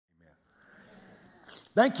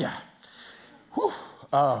Thank you. Whew.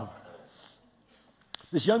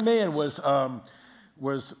 This young man was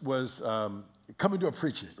coming to a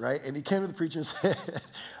preacher, right? And he came to the preacher and said,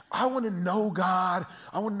 I want to know God.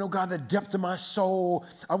 I want to know God, the depth of my soul.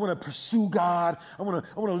 I want to pursue God. I want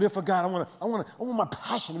to live for God. I want my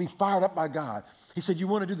passion to be fired up by God. He said, you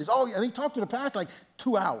want to do this? Oh, yeah. And he talked to the pastor like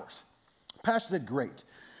 2 hours. The pastor said, great.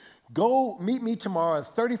 Go meet me tomorrow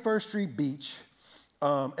at 31st Street Beach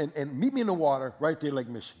and meet me in the water right there, Lake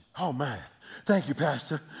Michigan. Oh, man. Thank you,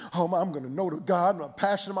 Pastor. Oh, I'm going to know the God, my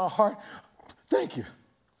passion in my heart. Thank you.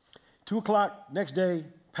 2 o'clock, next day,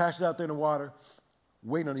 pastor's out there in the water,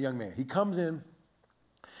 waiting on the young man. He comes in,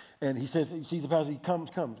 and he says, he sees the pastor, he comes,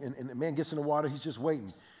 and the man gets in the water, he's just waiting.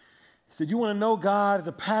 He said, you want to know God,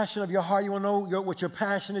 the passion of your heart, you want to know what your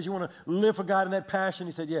passion is, you want to live for God in that passion?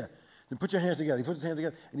 He said, yeah. Then put your hands together. He put his hands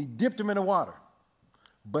together, and he dipped him in the water,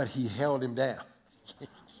 but he held him down.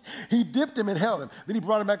 He dipped him and held him. Then he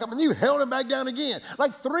brought him back up, and he held him back down again.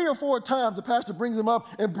 Like 3 or 4 times, the pastor brings him up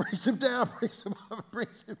and brings him down, brings him up and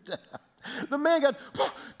brings him down. The man got,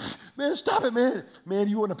 man, stop it, man. Man,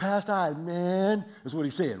 you want to pass the eye, man. That's what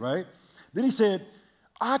he said, right? Then he said,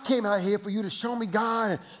 I came out here for you to show me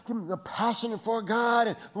God and give me the passion for God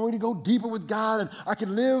and for me to go deeper with God and I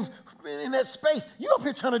can live in that space. You up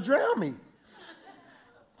here trying to drown me.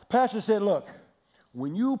 The pastor said, look,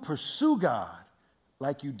 when you pursue God,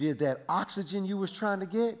 like you did that oxygen you was trying to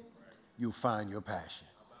get, you'll find your passion.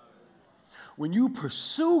 When you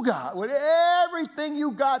pursue God with everything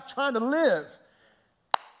you got trying to live,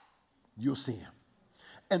 you'll see him.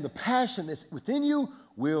 And the passion that's within you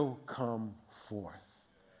will come forth.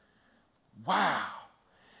 Wow.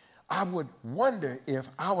 I would wonder if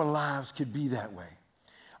our lives could be that way.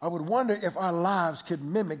 I would wonder if our lives could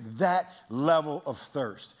mimic that level of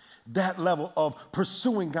thirst, that level of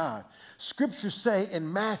pursuing God. Scriptures say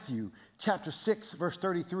in Matthew chapter 6, verse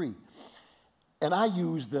 33, and I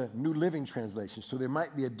use the New Living Translation, so there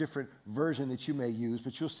might be a different version that you may use,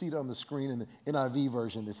 but you'll see it on the screen in the NIV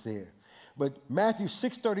version that's there. But Matthew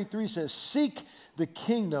 6:33 says, seek the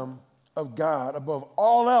kingdom of God above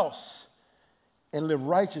all else and live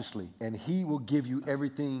righteously, and he will give you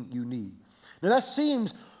everything you need. Now that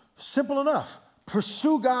seems simple enough.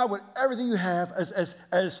 Pursue God with everything you have,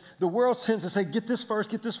 as the world tends to say, get this first,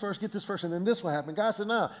 get this first, get this first, and then this will happen. God said,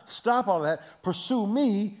 no, stop all that. Pursue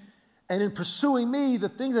me, and in pursuing me, the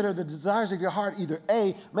things that are the desires of your heart either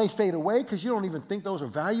A, may fade away because you don't even think those are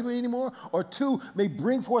valuable anymore, or 2, may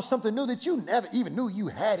bring forth something new that you never even knew you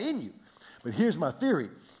had in you. But here's my theory.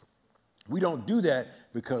 We don't do that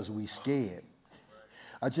because we scared.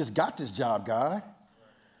 I just got this job, God.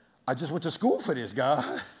 I just went to school for this,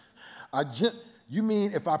 God. You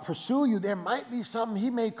mean if I pursue you, there might be something he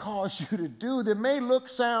may cause you to do that may look,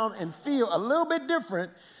 sound, and feel a little bit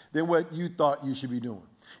different than what you thought you should be doing.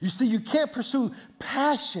 You see, you can't pursue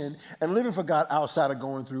passion and living for God outside of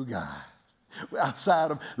going through God,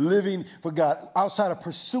 outside of living for God, outside of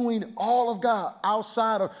pursuing all of God,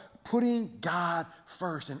 outside of putting God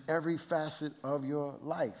first in every facet of your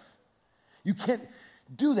life. You can't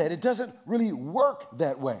do that. It doesn't really work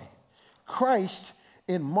that way. Christ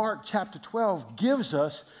in Mark chapter 12 gives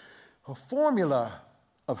us a formula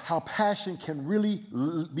of how passion can really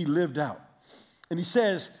be lived out. And he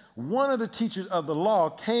says, one of the teachers of the law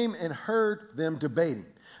came and heard them debating.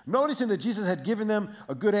 Noticing that Jesus had given them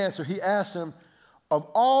a good answer, he asked them, of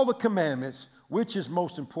all the commandments, which is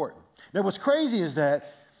most important? Now, what's crazy is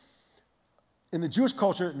that in the Jewish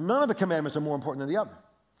culture, none of the commandments are more important than the other.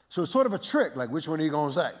 So it's sort of a trick, like which one are you going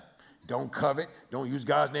to say? Don't covet, don't use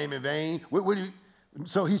God's name in vain.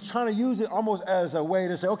 So he's trying to use it almost as a way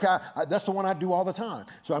to say, okay, that's the one I do all the time,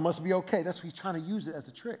 so I must be okay. That's what he's trying to use it as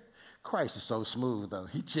a trick. Christ is so smooth, though.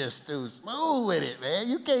 He just too smooth with it, man.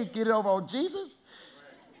 You can't get it over on Jesus.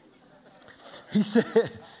 He says,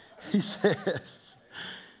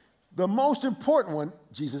 the most important one,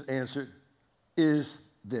 Jesus answered, is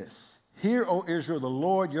this. Hear, O Israel, the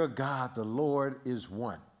Lord your God, the Lord is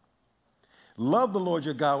one. Love the Lord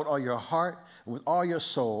your God with all your heart, and with all your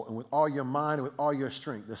soul, and with all your mind, and with all your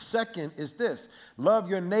strength. The second is this. Love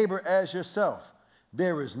your neighbor as yourself.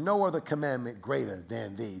 There is no other commandment greater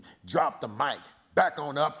than these. Drop the mic. Back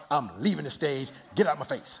on up. I'm leaving the stage. Get out my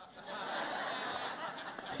face.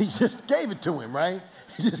 He just gave it to him, right?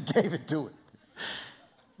 He just gave it to him.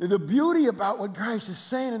 The beauty about what Christ is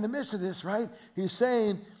saying in the midst of this, right? He's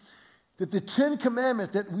saying that the 10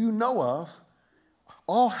 commandments that we know of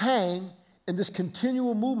all hang in this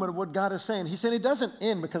continual movement of what God is saying. He's saying it doesn't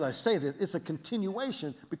end because I say this. It's a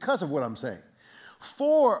continuation because of what I'm saying.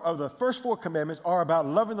 4 of the first 4 commandments are about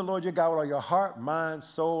loving the Lord your God with all your heart, mind,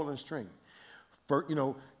 soul, and strength.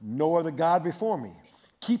 No other God before me.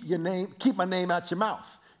 keep my name out your mouth.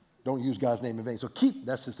 Don't use God's name in vain. So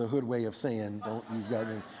that's just a hood way of saying don't use God's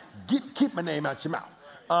name. Keep my name out your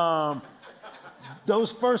mouth.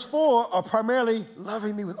 Those first 4 are primarily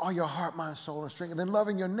loving me with all your heart, mind, soul, and strength, and then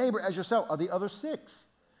loving your neighbor as yourself are the other 6.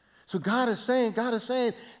 So God is saying,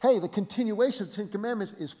 hey, the continuation of the 10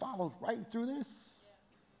 Commandments is followed right through this.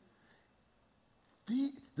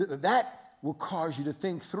 That will cause you to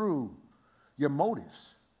think through your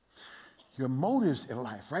motives. Your motives in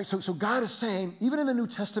life, right? So God is saying, even in the New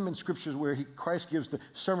Testament scriptures where Christ gives the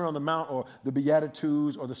Sermon on the Mount or the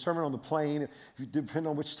Beatitudes or the Sermon on the Plain, depending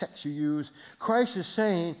on which text you use, Christ is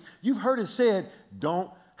saying, you've heard it said, don't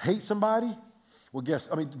hate somebody. Well,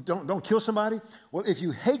 don't kill somebody. Well, if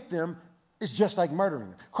you hate them, it's just like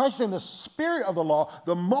murdering them. Christ is saying the spirit of the law,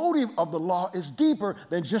 the motive of the law is deeper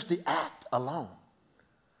than just the act alone.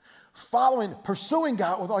 Pursuing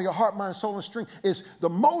God with all your heart, mind, soul, and strength is the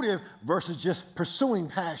motive versus just pursuing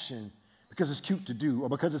passion because it's cute to do or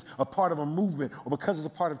because it's a part of a movement or because it's a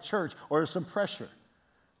part of church or there's some pressure.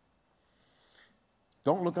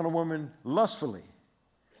 Don't look on a woman lustfully.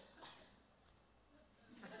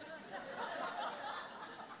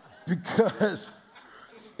 Because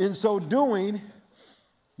in so doing,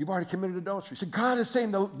 you've already committed adultery. So God is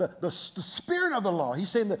saying the spirit of the law, he's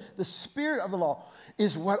saying the spirit of the law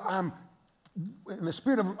is what in the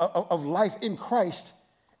spirit of life in Christ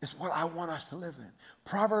is what I want us to live in.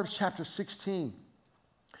 Proverbs chapter 16,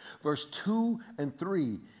 verse 2 and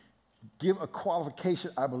 3 give a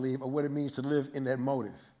qualification, I believe, of what it means to live in that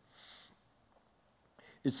motive.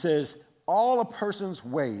 It says, all a person's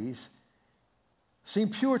ways seem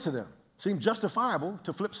pure to them, seem justifiable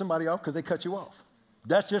to flip somebody off because they cut you off.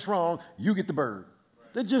 That's just wrong. You get the bird.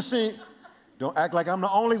 They just seem, don't act like I'm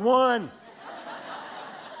the only one.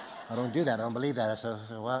 I don't do that. I don't believe that.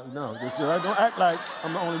 No, don't act like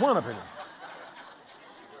I'm the only one up in here.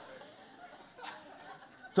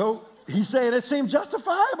 So he's saying it seemed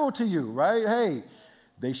justifiable to you, right? Hey,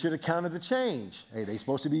 they should have counted the change. Hey, they're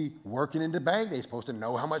supposed to be working in the bank. They're supposed to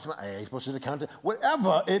know how much money. Hey, they're supposed to count it.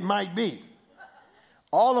 Whatever it might be.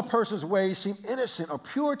 All a person's ways seem innocent or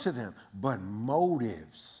pure to them, but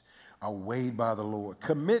motives are weighed by the Lord.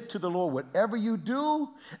 Commit to the Lord whatever you do,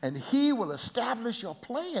 and he will establish your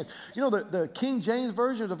plan. You know, the King James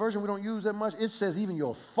Version, the version we don't use that much, it says even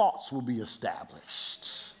your thoughts will be established.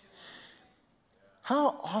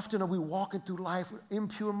 How often are we walking through life with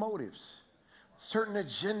impure motives, certain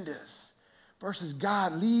agendas, versus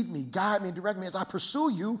God, lead me, guide me, and direct me as I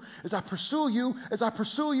pursue you,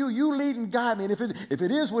 you lead and guide me. And if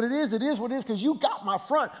it is what it is, it is what it is, because you got my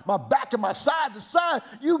front, my back, and my side to side.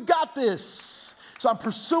 You got this. So I'm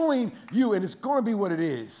pursuing you, and it's going to be what it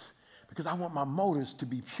is, because I want my motives to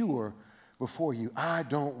be pure before you. I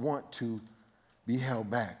don't want to be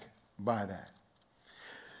held back by that.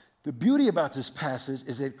 The beauty about this passage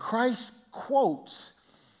is that Christ quotes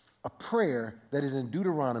a prayer that is in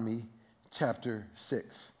Deuteronomy chapter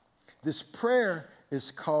 6. This prayer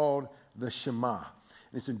is called the Shema.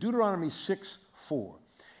 It's in Deuteronomy 6:4.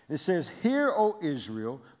 It says, "Hear, O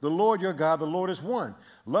Israel, the Lord your God, the Lord is one.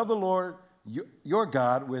 Love the Lord your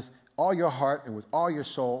God with all your heart and with all your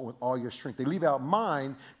soul and with all your strength." They leave out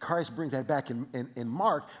mind. Christ brings that back in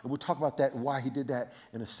Mark, and we'll talk about that and why he did that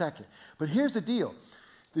in a second. But here's the deal.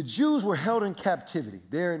 The Jews were held in captivity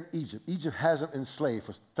there in Egypt. Egypt has them enslaved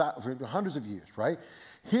for hundreds of years, right?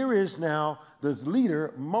 Here is now the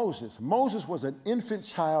leader, Moses. Moses was an infant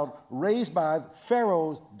child raised by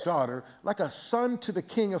Pharaoh's daughter, like a son to the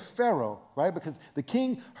king of Pharaoh, right? Because the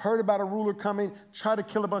king heard about a ruler coming, tried to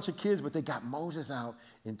kill a bunch of kids, but they got Moses out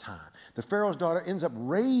in time. The Pharaoh's daughter ends up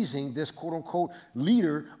raising this quote-unquote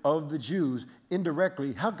leader of the Jews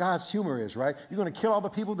indirectly. How God's humor is, right? You're going to kill all the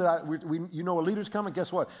people that you know a leader's coming.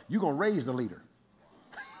 Guess what? You're going to raise the leader.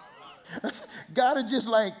 God is just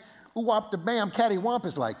like, wop the bam, catty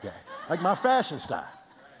wampus like that, like my fashion style.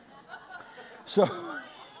 So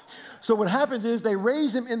what happens is they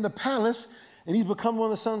raise him in the palace, and he's become one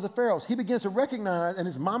of the sons of Pharaoh. He begins to recognize, and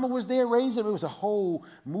his mama was there raising him. It was a whole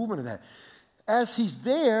movement of that. As he's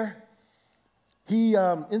there, he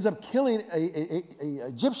ends up killing a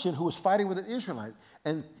Egyptian who was fighting with an Israelite.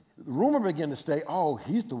 And the rumor began to say, oh,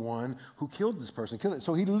 he's the one who killed this person.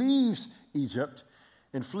 So he leaves Egypt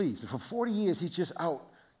and flees. And for 40 years, he's just out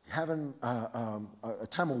having a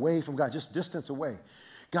time away from God, just distance away.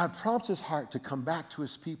 God prompts his heart to come back to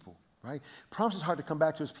his people, right? Prompts his heart to come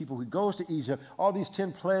back to his people. He goes to Egypt. All these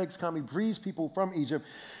 10 plagues come. He frees people from Egypt.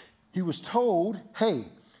 He was told, hey,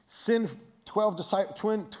 send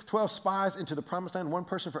 12 spies into the promised land, one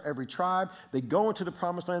person for every tribe. They go into the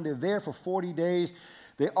promised land. They're there for 40 days.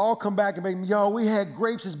 They all come back and make, yo, we had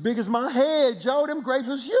grapes as big as my head, Joe. Them grapes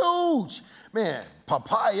was huge. Man,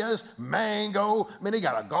 papayas, mango. Man, they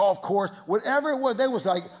got a golf course. Whatever it was, they was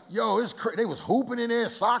like, yo, they was hooping in there,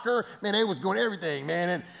 soccer. Man, they was doing everything, man.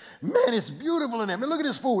 And man, it's beautiful in there. Man, look at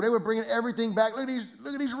this food. They were bringing everything back. Look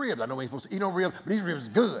at these ribs. I know we ain't supposed to eat no ribs, but these ribs is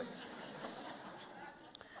good.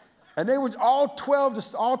 And they were all 12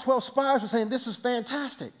 spies were saying, this is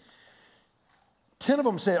fantastic. 10 of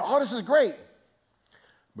them said, oh, this is great.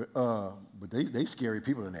 But they scary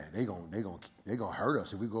people in there. They gonna hurt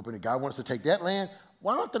us if we go up in there. God wants us to take that land.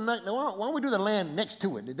 Why don't we do the land next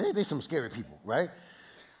to it? They some scary people, right?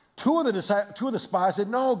 Two of the spies said,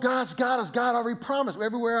 no, God's got us. God already promised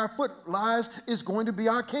everywhere our foot lies is going to be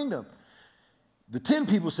our kingdom. The 10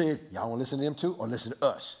 people said, y'all want to listen to them too or listen to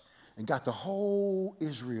us? And got the whole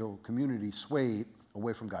Israel community swayed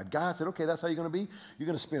away from God. God said, okay, that's how you're going to be. You're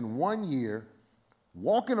going to spend 1 year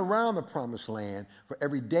walking around the promised land for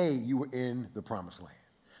every day you were in the promised land.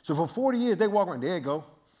 So for 40 years, they walk around. There you go.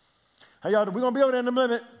 Hey, y'all, we're going to be over there in a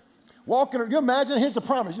minute. Walking, you imagine, here's the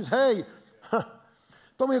promise. Just, hey,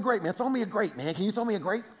 throw me a grape, man. Throw me a grape, man. Can you throw me a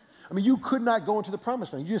grape? I mean, you could not go into the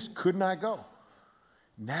promised land. You just could not go.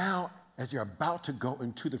 Now, as you're about to go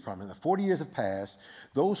into the promised land, 40 years have passed.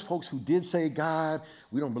 Those folks who did say, God,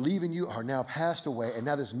 we don't believe in you, are now passed away. And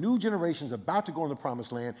now this new generation is about to go in the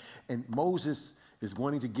promised land. And Moses is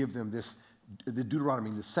wanting to give them this, the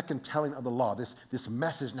Deuteronomy, the second telling of the law, this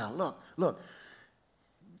message. Now, look,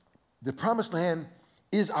 the promised land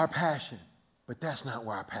is our passion, but that's not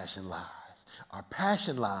where our passion lies. Our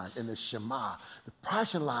passion lies in the Shema. The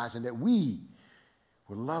passion lies in that we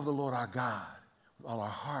will love the Lord our God with all our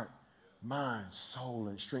heart, mind, soul,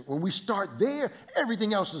 and strength. When we start there,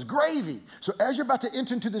 everything else is gravy. So as you're about to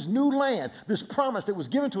enter into this new land, this promise that was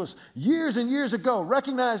given to us years and years ago,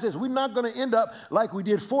 recognize this. We're not going to end up like we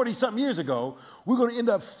did 40-something years ago. We're going to end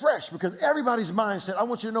up fresh because everybody's mindset, I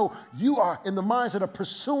want you to know, you are in the mindset of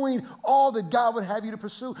pursuing all that God would have you to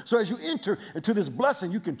pursue. So as you enter into this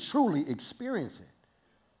blessing, you can truly experience it.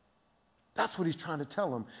 That's what he's trying to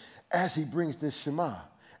tell them as he brings this Shema,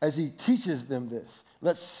 as he teaches them this.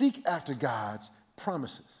 Let's seek after God's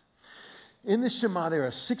promises. In this Shema, there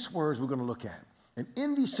are 6 words we're going to look at. And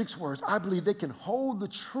in these 6 words, I believe they can hold the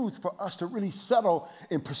truth for us to really settle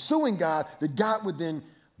in pursuing God, that God would then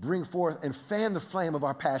bring forth and fan the flame of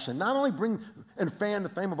our passion. Not only bring and fan the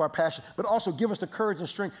flame of our passion, but also give us the courage and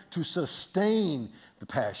strength to sustain the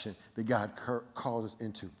passion that God calls us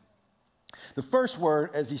into. The first word,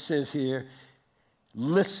 as he says here,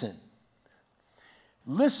 listen.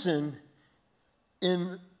 Listen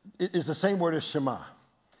is the same word as Shema.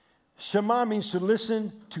 Shema means to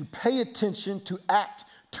listen, to pay attention, to act,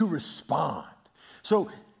 to respond. So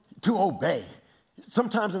to obey.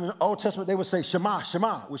 Sometimes in the Old Testament they would say Shema,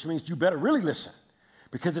 Shema, which means you better really listen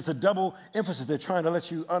because it's a double emphasis. They're trying to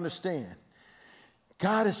let you understand.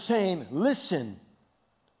 God is saying, listen,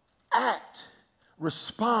 act,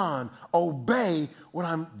 respond, obey what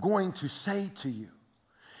I'm going to say to you.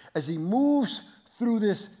 As he moves through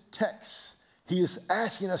this text, he is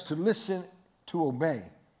asking us to listen, to obey.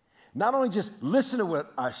 Not only just listen to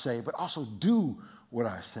what I say, but also do what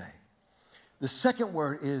I say. The second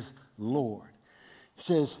word is Lord. It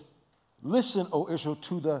says, listen, O Israel,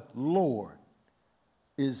 to the Lord.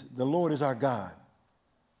 The Lord is our God.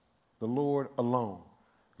 The Lord alone.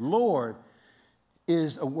 Lord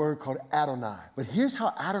is a word called Adonai. But here's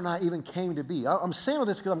how Adonai even came to be. I'm saying all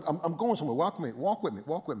this because I'm going somewhere. Walk with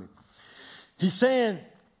me. He's saying,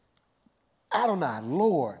 Adonai,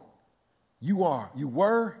 Lord, you are, you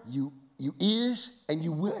were, you is, and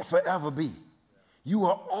you will forever be. You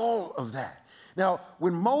are all of that. Now,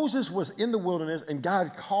 when Moses was in the wilderness and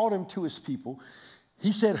God called him to his people,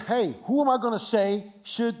 he said, hey, who am I going to say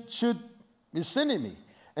is sending me?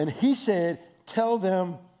 And he said, tell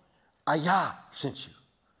them, Ayah sent you.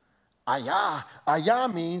 Ayah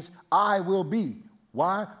means I will be.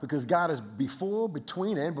 Why? Because God is before,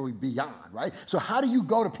 between, and beyond, right? So how do you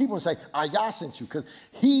go to people and say, Ayah sent you? Because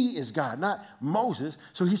he is God, not Moses.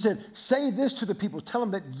 So he said, say this to the people. Tell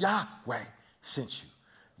them that Yahweh sent you.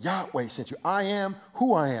 Yahweh sent you. I am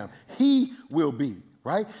who I am. He will be,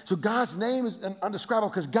 right? So God's name is undescribable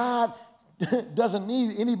because God doesn't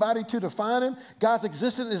need anybody to define him. God's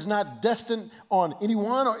existence is not destined on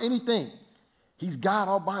anyone or anything. He's God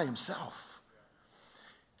all by himself.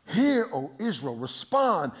 Hear, O Israel,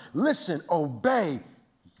 respond, listen, obey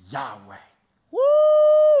Yahweh.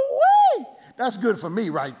 Woo-wee! That's good for me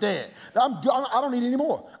right there. I don't need any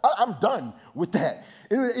more. I'm done with that.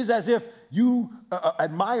 It is as if you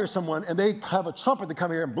admire someone and they have a trumpet to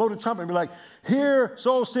come here and blow the trumpet and be like, here,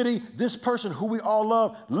 Soul City, this person who we all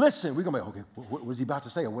love, listen. We're going to be, okay, what was he about to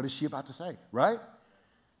say? Or what is she about to say? Right?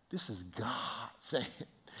 This is God saying,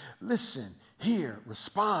 listen, hear,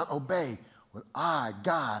 respond, obey with I,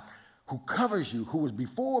 God, who covers you, who was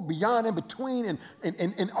before, beyond, and between,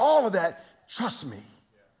 and all of that. Trust me.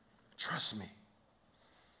 Trust me.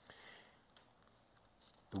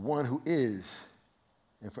 The one who is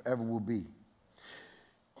and forever will be.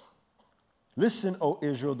 Listen, O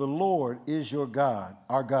Israel, the Lord is your God,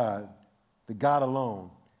 our God, the God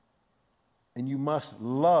alone. And you must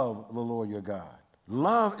love the Lord your God.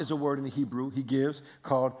 Love is a word in the Hebrew he gives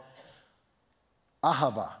called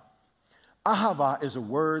ahava. Ahava is a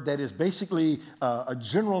word that is basically a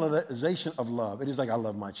generalization of love. It is like, I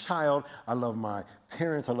love my child, I love my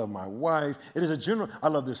parents, I love my wife. It is a general, I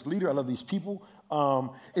love this leader, I love these people.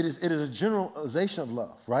 It is a generalization of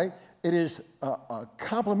love, right? It is a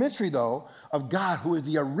complementary, though, of God, who is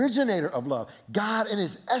the originator of love. God in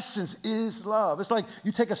his essence is love. It's like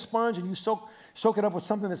you take a sponge and you soak it up with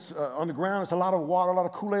something that's on the ground. It's a lot of water, a lot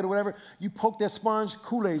of Kool-Aid or whatever. You poke that sponge,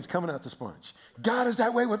 Kool-Aid's coming out the sponge. God is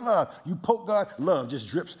that way with love. You poke God, love just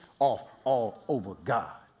drips off all over God,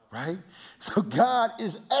 right? So God,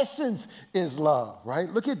 his essence is love,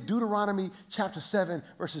 right? Look at Deuteronomy chapter 7,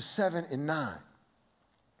 verses 7 and 9.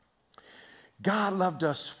 God loved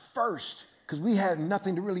us first because we had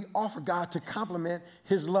nothing to really offer God to complement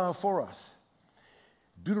his love for us.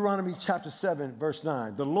 Deuteronomy chapter 7, verse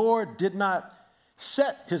 9. The Lord did not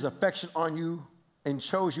set his affection on you and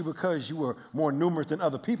chose you because you were more numerous than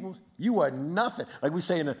other people. You were nothing. Like we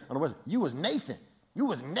say on the West, you was Nathan. You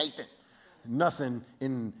was Nathan. Nothing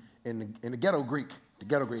in the ghetto Greek. The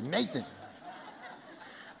ghetto Greek, Nathan.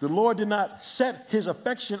 The Lord did not set his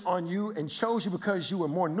affection on you and chose you because you were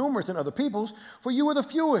more numerous than other peoples, for you were the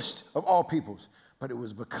fewest of all peoples. But it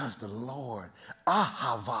was because the Lord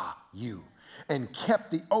ahava you and kept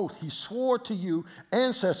the oath he swore to you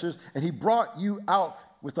ancestors, and he brought you out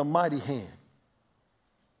with a mighty hand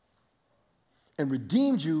and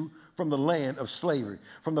redeemed you from the land of slavery,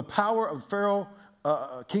 from the power of Pharaoh,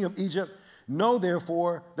 king of Egypt. Know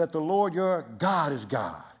therefore that the Lord your God is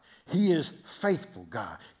God. He is faithful,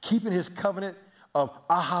 God, keeping his covenant of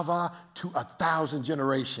ahava to 1,000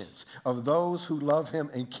 generations of those who love him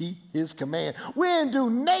and keep his command. When do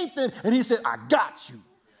Nathan? And he said, I got you.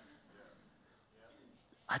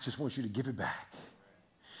 I just want you to give it back.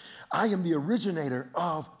 I am the originator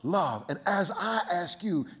of love. And as I ask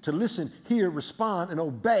you to listen, hear, respond, and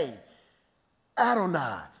obey,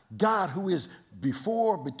 Adonai, God who is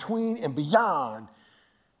before, between, and beyond,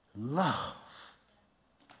 love.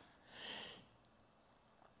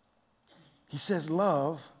 He says,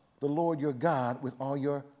 love the Lord your God with all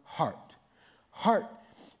your heart. Heart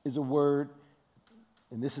is a word,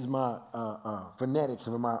 and this is my phonetics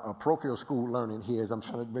of my parochial school learning here as I'm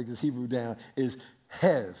trying to break this Hebrew down, is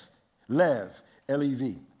hev, lev,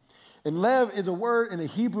 L-E-V. And lev is a word in the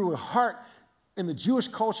Hebrew, heart. In the Jewish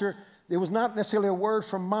culture, there was not necessarily a word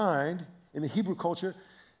for mind in the Hebrew culture,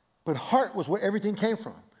 but heart was where everything came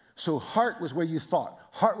from. So heart was where you thought.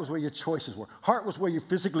 Heart was where your choices were. Heart was where you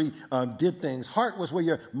physically did things. Heart was where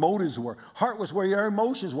your motives were. Heart was where your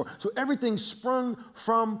emotions were. So everything sprung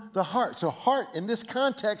from the heart. So heart in this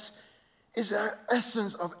context is the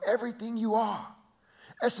essence of everything you are.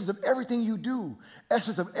 Essence of everything you do.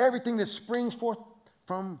 Essence of everything that springs forth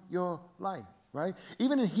from your life, right?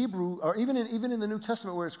 Even in Hebrew, or even in the New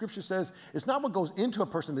Testament where Scripture says it's not what goes into a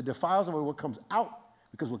person that defiles them, but what comes out,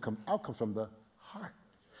 because what comes out comes from the heart.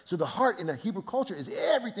 So the heart in the Hebrew culture is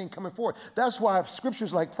everything coming forth. That's why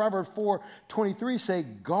scriptures like Proverbs 4:23 say,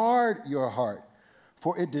 guard your heart,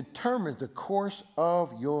 for it determines the course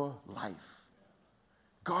of your life.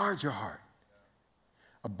 Guard your heart.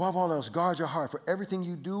 Above all else, guard your heart, for everything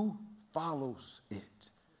you do follows it.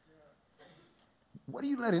 What are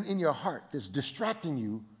you letting in your heart that's distracting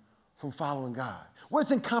you from following God? Well,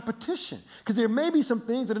 it's in competition, because there may be some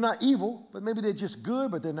things that are not evil, but maybe they're just good,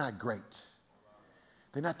 but they're not great.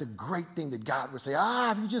 They're not the great thing that God would say,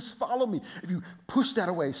 if you just follow me, if you push that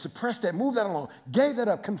away, suppress that, move that along, gave that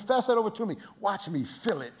up, confess that over to me, watch me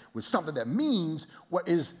fill it with something that means what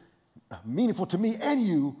is meaningful to me and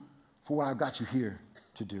you for what I've got you here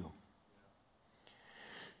to do.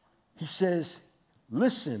 He says,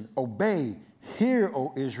 listen, obey, hear,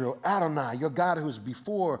 O Israel, Adonai, your God who is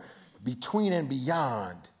before, between, and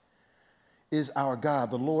beyond is our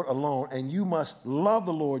God, the Lord alone, and you must love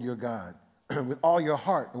the Lord your God with all your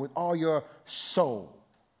heart and with all your soul.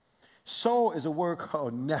 Soul is a word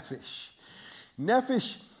called nephesh.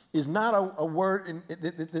 Nephesh is not a word,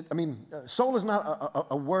 soul is not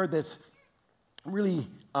a word that's really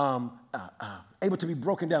able to be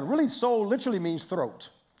broken down. Really, soul literally means throat.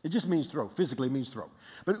 It just means throat. Physically, it means throat.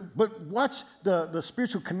 But watch the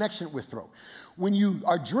spiritual connection with throat. When you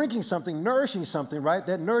are drinking something, nourishing something, right,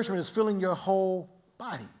 that nourishment is filling your whole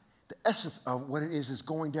body. The essence of what it is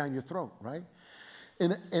going down your throat, right? In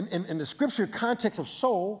the scripture context of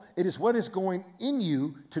soul, it is what is going in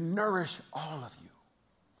you to nourish all of you.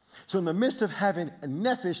 So in the midst of having a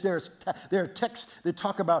nephesh, there are texts that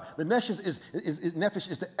talk about the nephesh is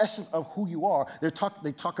the essence of who you are. They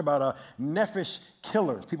talk about nephesh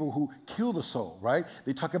killers, people who kill the soul, right?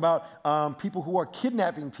 They talk about people who are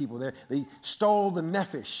kidnapping people. They stole the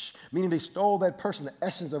nephesh, meaning they stole that person, the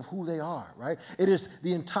essence of who they are, right? It is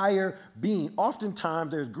the entire being.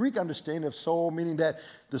 Oftentimes, there's Greek understanding of soul, meaning that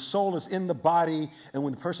the soul is in the body, and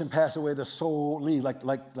when the person passes away, the soul leaves,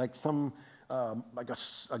 like some... like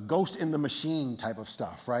a ghost in the machine type of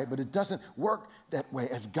stuff, right? But it doesn't work that way.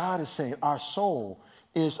 As God is saying, our soul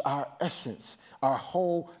is our essence, our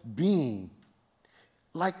whole being.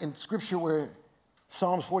 Like in Scripture where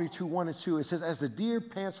Psalms 42, 1 and 2, it says, as the deer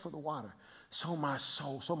pants for the water, so my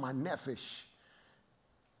soul, so my nephesh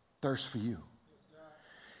thirsts for you.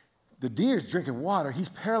 The deer is drinking water. He's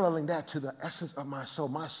paralleling that to the essence of my soul.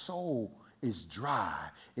 My soul is dry.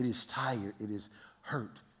 It is tired. It is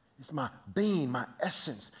hurt. It's my being, my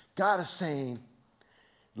essence. God is saying,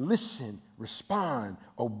 listen, respond,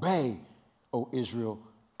 obey, O Israel.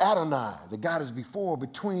 Adonai, the God is before,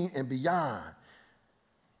 between, and beyond,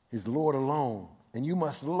 is Lord alone. And you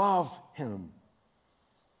must love him,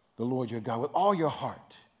 the Lord your God, with all your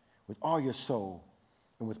heart, with all your soul,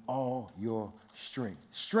 and with all your strength.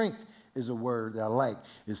 Strength is a word that I like.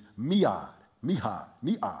 It's miad.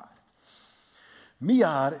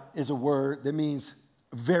 Miad is a word that means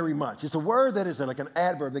very much. It's a word that is like an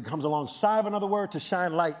adverb that comes alongside of another word to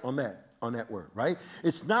shine light on that word, right?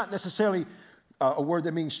 It's not necessarily a word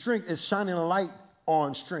that means strength. It's shining a light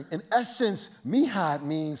on strength. In essence, mihad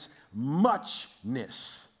means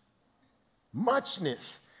muchness.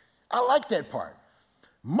 Muchness. I like that part.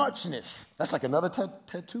 Muchness. That's like another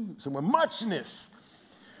tattoo somewhere. Muchness.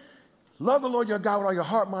 Love the Lord your God with all your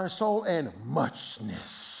heart, mind, soul, and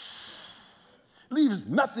muchness. Leaves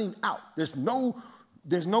nothing out. There's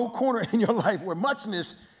no corner in your life where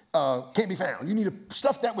muchness can't be found. You need to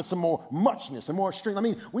stuff that with some more muchness, some more strength. I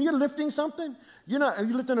mean, when you're lifting something, you're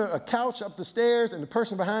lifting a couch up the stairs and the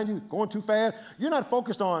person behind you going too fast. You're not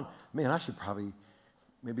focused on, man, I should probably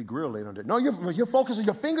maybe grill later on that. No, you're focused on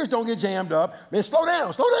your fingers don't get jammed up. Man, slow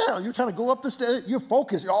down. You're trying to go up the stairs. You're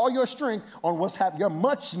focused, all your strength on what's happening. Your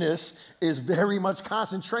muchness is very much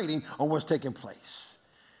concentrating on what's taking place.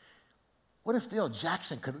 What if Phil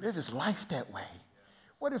Jackson could live his life that way?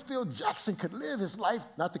 What if Phil Jackson could live his life,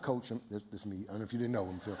 not the coach, this is me, I don't know if you didn't know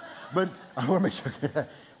him, Phil, but I want to make sure, what are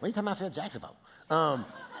you talking about Phil Jackson about?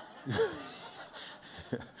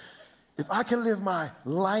 If I can live my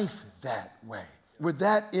life that way, where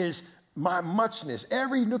that is my muchness,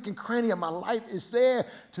 every nook and cranny of my life is there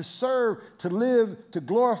to serve, to live, to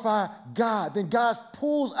glorify God, then God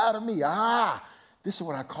pulls out of me, this is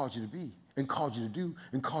what I called you to be, and called you to do,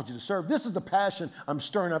 and called you to serve. This is the passion I'm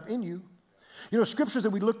stirring up in you. You know, scriptures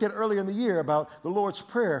that we looked at earlier in the year about the Lord's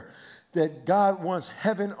Prayer, that God wants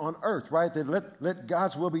heaven on earth, right? That let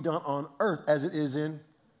God's will be done on earth as it is in.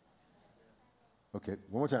 Okay,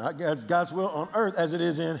 one more time. God's will on earth as it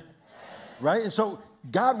is in. Right? And so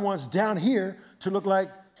God wants down here to look like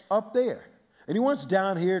up there. And he wants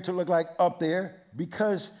down here to look like up there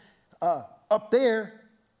because up there,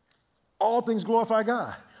 all things glorify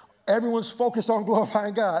God. Everyone's focused on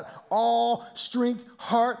glorifying God. All strength,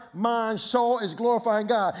 heart, mind, soul is glorifying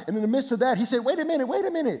God. And in the midst of that, he said, wait a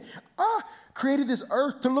minute. I created this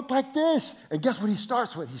earth to look like this. And guess what he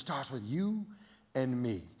starts with? He starts with you and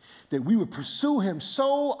me. That we would pursue him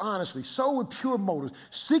so honestly, so with pure motives,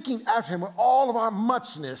 seeking after him with all of our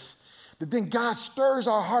muchness, that then God stirs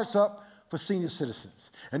our hearts up for senior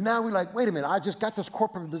citizens. And now we're like, wait a minute, I just got this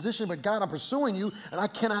corporate position, but God, I'm pursuing you, and I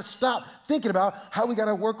cannot stop thinking about how we got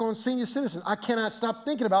to work on senior citizens. I cannot stop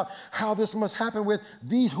thinking about how this must happen with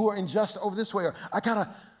these who are unjust over this way. Or I don't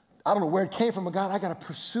know where it came from, but God, I got to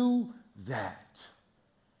pursue that.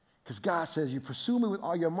 Because God says, you pursue me with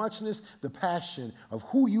all your muchness, the passion of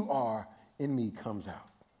who you are in me comes out.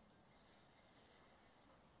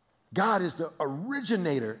 God is the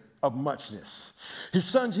originator of muchness. His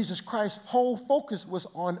son, Jesus Christ's whole focus was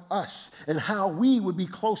on us and how we would be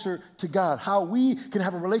closer to God, how we can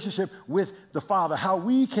have a relationship with the Father, how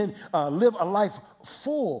we can live a life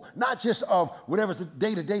full, not just of whatever's the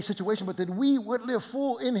day-to-day situation, but that we would live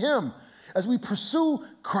full in him. As we pursue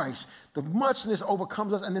Christ, the muchness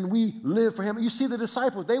overcomes us, and then we live for him. You see the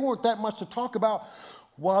disciples, they weren't that much to talk about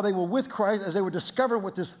while they were with Christ as they were discovering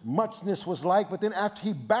what this muchness was like. But then after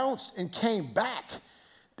he bounced and came back,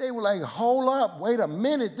 they were like, hold up, wait a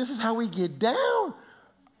minute, this is how we get down?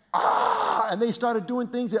 And they started doing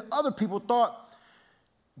things that other people thought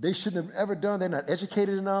they shouldn't have ever done. They're not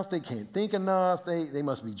educated enough. They can't think enough. They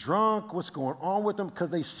must be drunk. What's going on with them? Because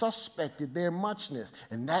they suspected their muchness.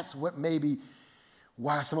 And that's what maybe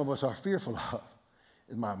why some of us are fearful of.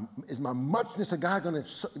 Is my muchness of God going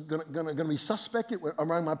to be suspected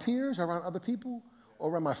around my peers, around other people, or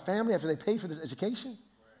around my family after they pay for this education?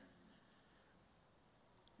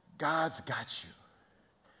 God's got you.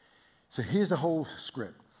 So here's the whole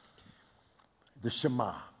script. The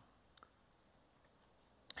Shema.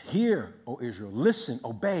 Hear, O Israel, listen,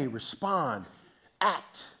 obey, respond,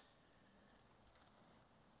 act.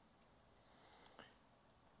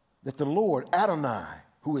 That the Lord, Adonai,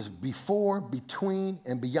 who is before, between,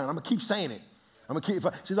 and beyond. I'm going to keep saying it.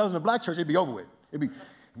 Since I was in a black church, it'd be over with. It'd be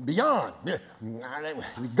beyond. Yeah.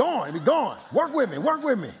 It'd be gone. It'd be gone. Work with me. Work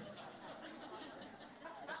with me.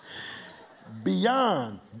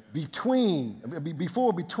 Beyond, between,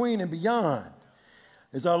 before, between, and beyond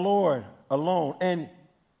is our Lord alone. And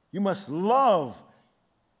you must love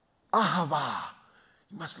Ahava.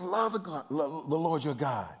 You must love the Lord your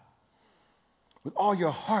God with all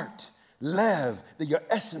your heart, lev, your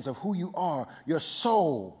essence of who you are, your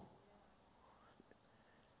soul.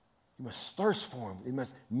 You must thirst for him. You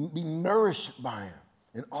must be nourished by him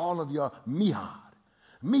in all of your miyad.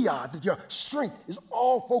 Miyad, that your strength is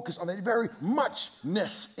all focused on that very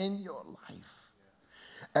muchness in your life.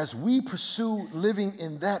 As we pursue living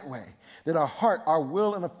in that way, that our heart, our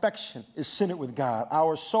will, and affection is centered with God,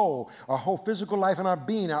 our soul, our whole physical life and our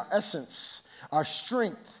being, our essence, our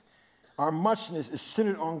strength, our muchness is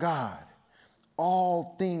centered on God.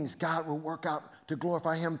 All things God will work out to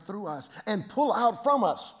glorify him through us and pull out from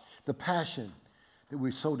us the passion that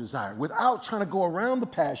we so desire without trying to go around the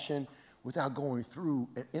passion, without going through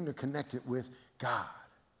and interconnected with God.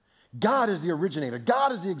 God is the originator.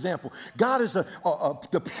 God is the example. God is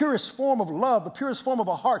the purest form of love, the purest form of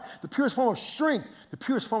a heart, the purest form of strength, the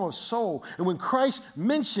purest form of soul. And when Christ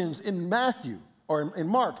mentions in Matthew or in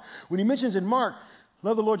Mark, when he mentions in Mark,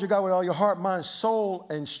 love the Lord your God with all your heart, mind, soul,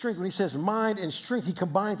 and strength. When he says mind and strength, he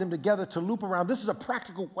combines them together to loop around. This is a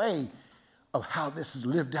practical way of how this is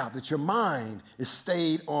lived out, that your mind is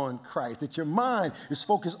stayed on Christ, that your mind is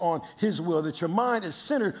focused on his will, that your mind is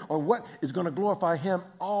centered on what is going to glorify him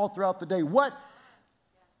all throughout the day. What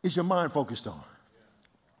is your mind focused on?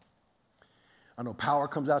 I know Power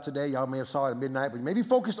comes out today. Y'all may have saw it at midnight, but maybe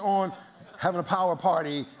focused on having a power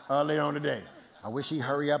party later on today. I wish he'd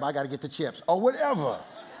hurry up. I got to get the chips or whatever.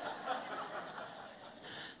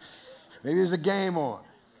 Maybe there's a game on.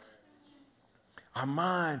 Our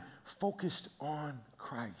mind focused on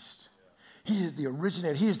Christ. He is the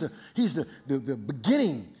originator. He is the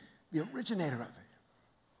beginning, the originator of it.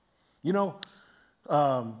 You know,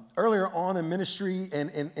 earlier on in ministry and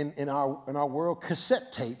in our world,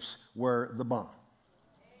 cassette tapes were the bomb.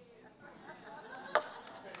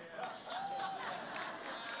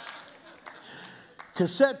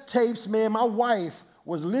 Cassette tapes, man, my wife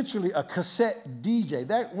was literally a cassette DJ.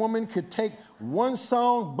 That woman could take one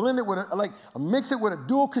song, blend it with mix it with a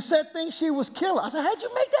dual cassette thing. She was killer. I said, how'd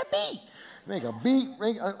you make that beat? Make a beat.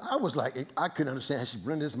 I was like, I couldn't understand how she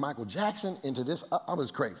blended this Michael Jackson into this. I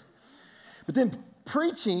was crazy. But then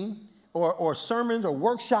preaching or sermons or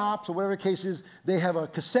workshops or whatever the case is, they have a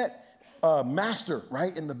cassette master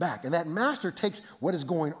right in the back. And that master takes what is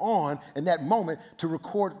going on in that moment to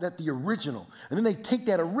record the original. And then they take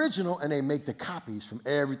that original and they make the copies from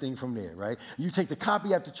everything from there, right? You take the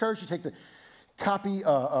copy after church, you take the copy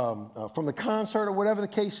from the concert or whatever the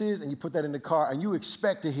case is, and you put that in the car, and you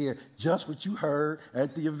expect to hear just what you heard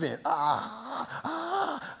at the event.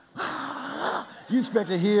 You expect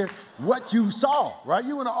to hear what you saw, right?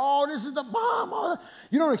 You want to, this is the bomb.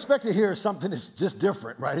 You don't expect to hear something that's just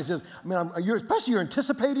different, right? It's just, especially you're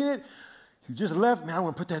anticipating it. You just left, man, I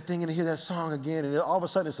want to put that thing in and hear that song again, and all of a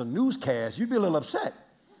sudden it's a newscast. You'd be a little upset,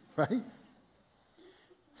 right?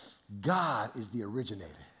 God is the originator.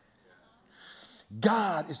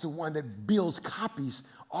 God is the one that builds copies,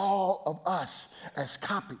 all of us as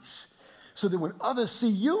copies, so that when others see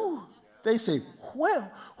you, they say,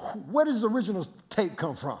 well, where does the original tape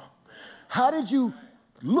come from? How did you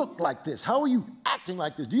look like this? How are you acting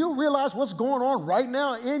like this? Do you realize what's going on right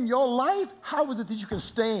now in your life? How is it that you can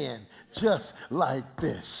stand just like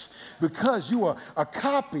this? Because you are a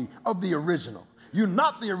copy of the original. You're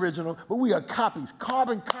not the original, but we are copies,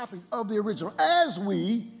 carbon copies of the original. As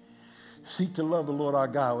we seek to love the Lord our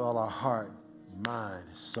God with all our heart, mind,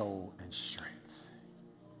 soul, and strength.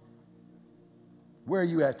 Where are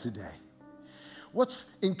you at today? What's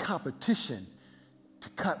in competition to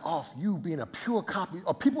cut off you being a pure copy?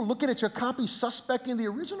 Are people looking at your copy suspecting the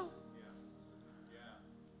original?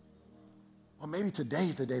 Or maybe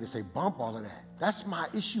today's the day to say, bump all of that. That's my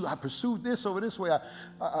issue. I pursued this over this way.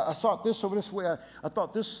 I sought this over this way. I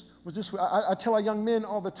thought this was this way. I tell our young men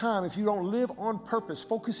all the time, if you don't live on purpose,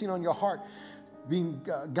 focusing on your heart, being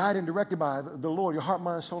guided and directed by the Lord, your heart,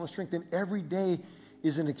 mind, soul, and strength, then every day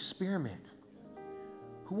is an experiment.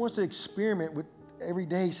 Who wants to experiment with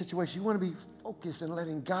everyday situations? You want to be focused and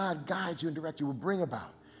letting God guide you and direct you will bring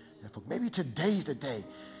about. Maybe today's the day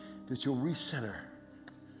that you'll recenter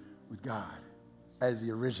with God as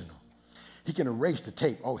the original. He can erase the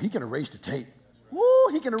tape. Oh, he can erase the tape. Woo,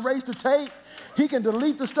 he can erase the tape. He can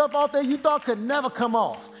delete the stuff out there you thought could never come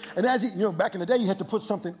off. And as back in the day, you had to put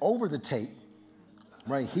something over the tape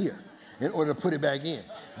right here in order to put it back in.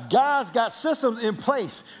 God's got systems in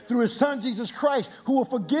place through his son, Jesus Christ, who will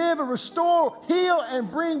forgive and restore, heal,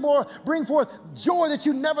 and bring forth joy that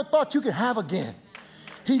you never thought you could have again.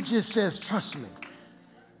 He just says, trust me,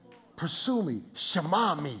 pursue me,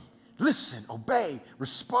 shema me, listen, obey,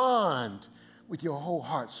 respond with your whole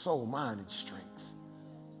heart, soul, mind, and strength.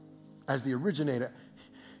 As the originator,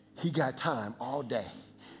 he got time all day.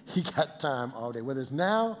 He got time all day. Whether it's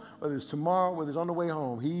now, whether it's tomorrow, whether it's on the way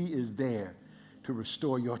home, he is there to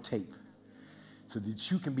restore your tape so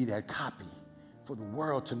that you can be that copy for the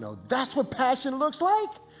world to know. That's what passion looks like?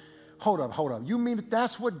 Hold up. You mean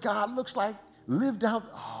that's what God looks like? Lived out?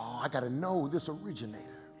 Oh, I got to know this originator.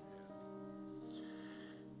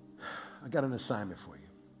 I got an assignment for you.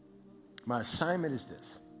 My assignment is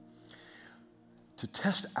this: to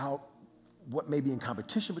test out what may be in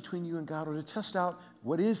competition between you and God, or to test out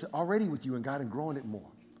what is already with you and God and growing it more.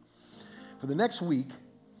 For the next week,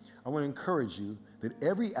 I want to encourage you that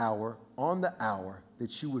every hour, on the hour,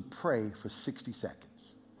 that you would pray for 60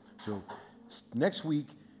 seconds. So next week,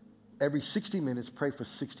 every 60 minutes, pray for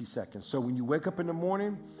 60 seconds. So when you wake up in the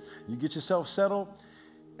morning, you get yourself settled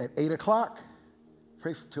at 8 o'clock,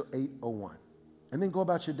 pray till 8:01. And then go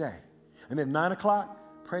about your day. And then 9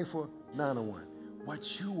 o'clock, pray for 9:01.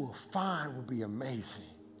 What you will find will be amazing.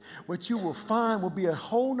 What you will find will be a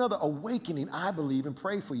whole nother awakening, I believe, and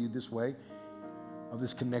pray for you this way, of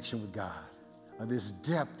this connection with God, of this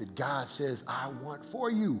depth that God says, I want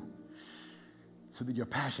for you, so that your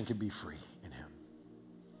passion can be free in him.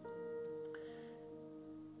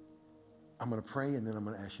 I'm going to pray, and then I'm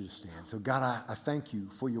going to ask you to stand. So God, I thank you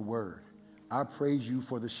for your word. I praise you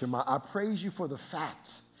for the Shema. I praise you for the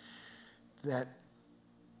fact that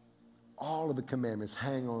all of the commandments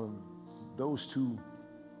hang on those two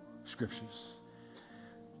scriptures.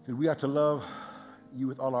 That we are to love you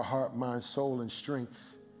with all our heart, mind, soul, and strength.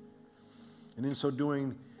 And in so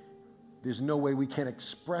doing, there's no way we can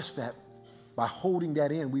express that by holding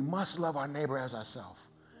that in. We must love our neighbor as ourselves.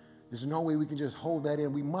 There's no way we can just hold that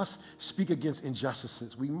in. We must speak against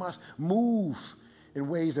injustices. We must move in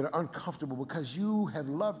ways that are uncomfortable because you have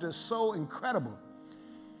loved us so incredible.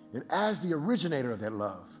 And as the originator of that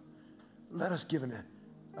love, let us give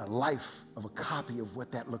a life of a copy of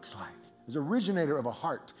what that looks like. As originator of a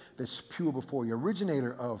heart that's pure before you,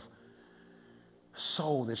 originator of a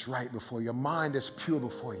soul that's right before you, a mind that's pure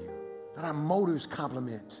before you. Let our motives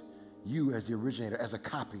complement you as the originator, as a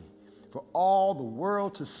copy, for all the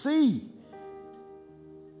world to see,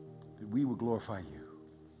 that we will glorify you.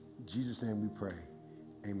 In Jesus' name we pray.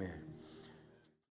 Amen.